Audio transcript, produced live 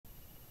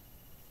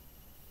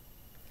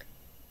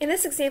In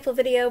this example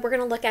video, we're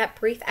going to look at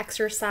brief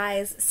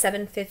exercise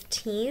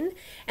 715,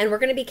 and we're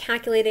going to be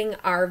calculating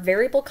our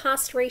variable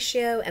cost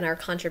ratio and our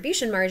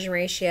contribution margin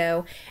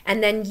ratio,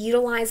 and then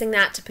utilizing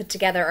that to put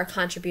together our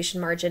contribution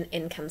margin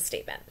income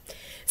statement.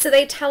 So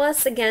they tell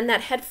us again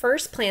that Head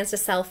First plans to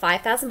sell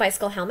 5,000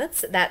 bicycle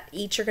helmets that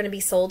each are going to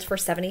be sold for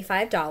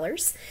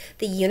 $75.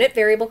 The unit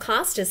variable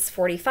cost is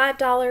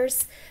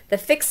 $45. The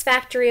fixed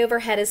factory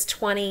overhead is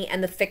 $20,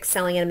 and the fixed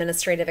selling and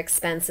administrative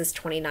expense is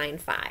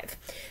 $29.5.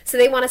 So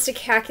they want us to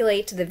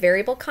calculate the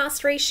variable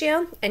cost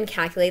ratio and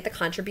calculate the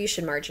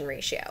contribution margin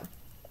ratio.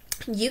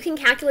 You can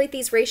calculate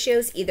these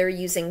ratios either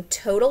using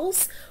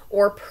totals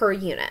or per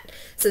unit.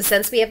 So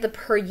since we have the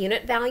per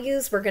unit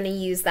values, we're going to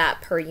use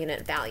that per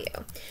unit value.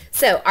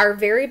 So our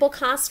variable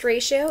cost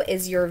ratio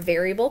is your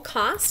variable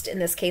cost. In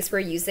this case, we're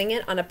using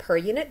it on a per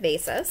unit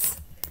basis,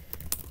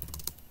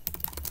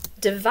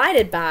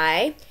 divided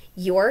by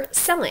your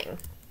selling.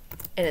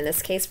 And in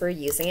this case, we're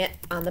using it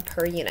on the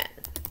per unit.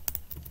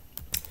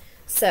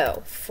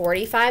 So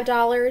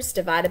 $45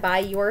 divided by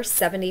your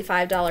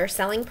 $75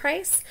 selling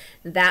price,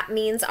 that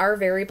means our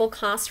variable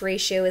cost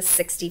ratio is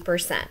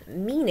 60%,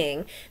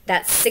 meaning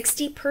that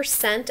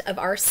 60% of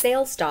our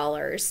sales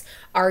dollars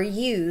are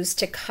used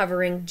to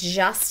covering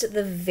just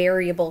the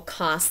variable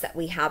costs that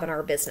we have in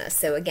our business.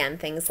 So again,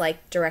 things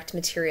like direct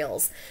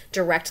materials,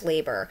 direct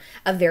labor,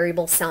 a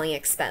variable selling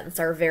expense,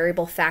 our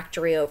variable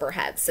factory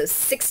overhead. So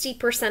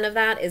 60% of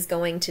that is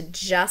going to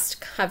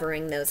just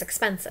covering those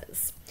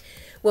expenses.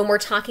 When we're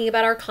talking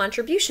about our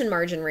contribution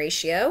margin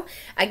ratio,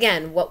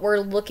 again, what we're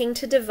looking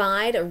to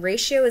divide, a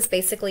ratio is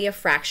basically a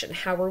fraction.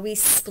 How are we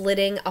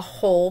splitting a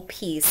whole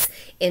piece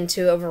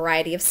into a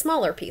variety of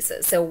smaller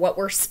pieces? So what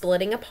we're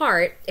splitting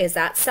apart is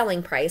that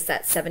selling price,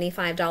 that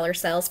 $75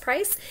 sales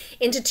price,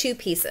 into two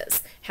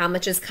pieces. How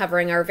much is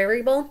covering our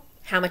variable?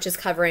 How much is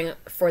covering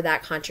for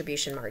that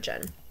contribution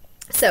margin?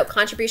 So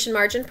contribution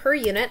margin per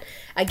unit,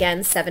 again,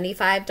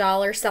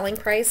 $75 selling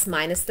price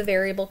minus the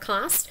variable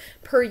cost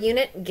per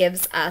unit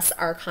gives us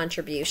our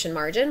contribution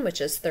margin, which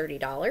is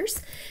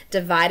 $30,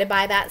 divided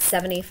by that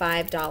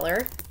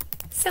 $75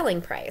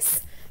 selling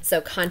price.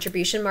 So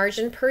contribution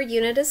margin per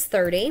unit is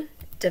 30,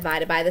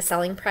 divided by the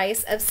selling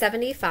price of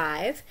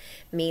 75,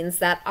 means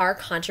that our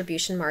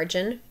contribution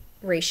margin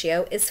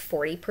ratio is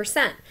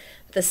 40%.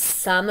 The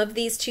sum of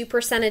these two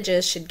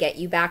percentages should get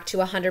you back to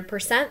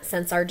 100%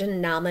 since our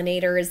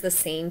denominator is the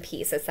same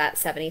piece as that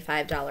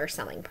 $75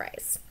 selling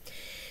price.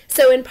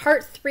 So in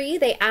part 3,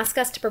 they ask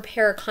us to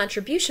prepare a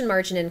contribution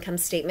margin income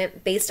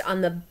statement based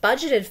on the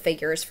budgeted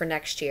figures for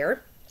next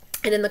year,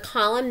 and in the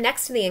column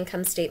next to the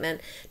income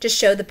statement to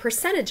show the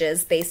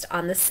percentages based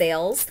on the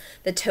sales,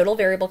 the total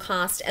variable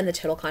cost, and the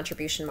total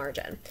contribution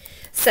margin.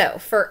 So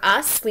for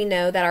us, we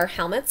know that our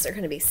helmets are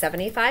going to be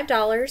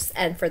 $75,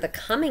 and for the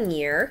coming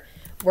year,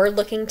 we're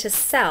looking to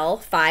sell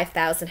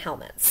 5,000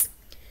 helmets.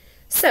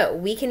 So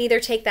we can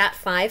either take that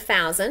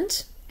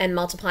 5,000 and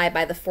multiply it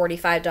by the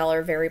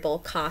 $45 variable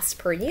cost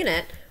per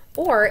unit,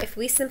 or if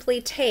we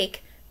simply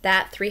take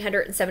that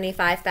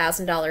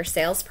 $375,000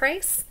 sales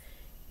price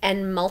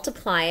and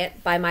multiply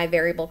it by my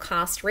variable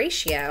cost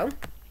ratio,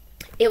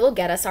 it will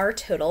get us our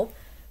total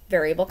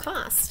variable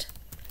cost.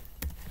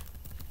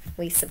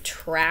 We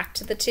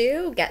subtract the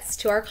two, gets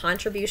to our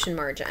contribution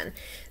margin.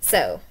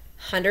 So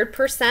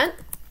 100%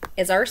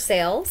 is our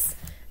sales.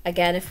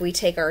 Again, if we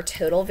take our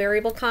total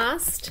variable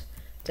cost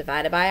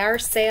divided by our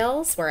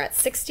sales, we're at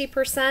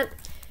 60%.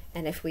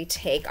 And if we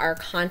take our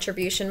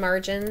contribution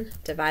margin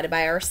divided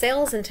by our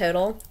sales in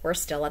total, we're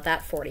still at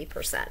that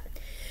 40%.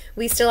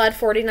 We still had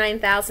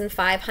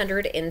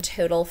 $49,500 in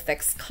total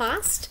fixed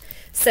cost.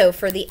 So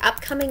for the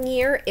upcoming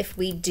year, if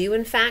we do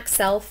in fact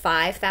sell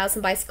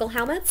 5,000 bicycle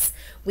helmets,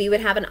 we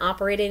would have an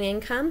operating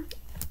income,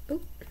 the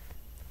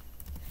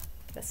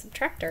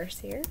subtractors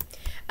here,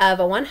 of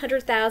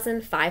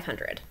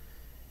 $100,500.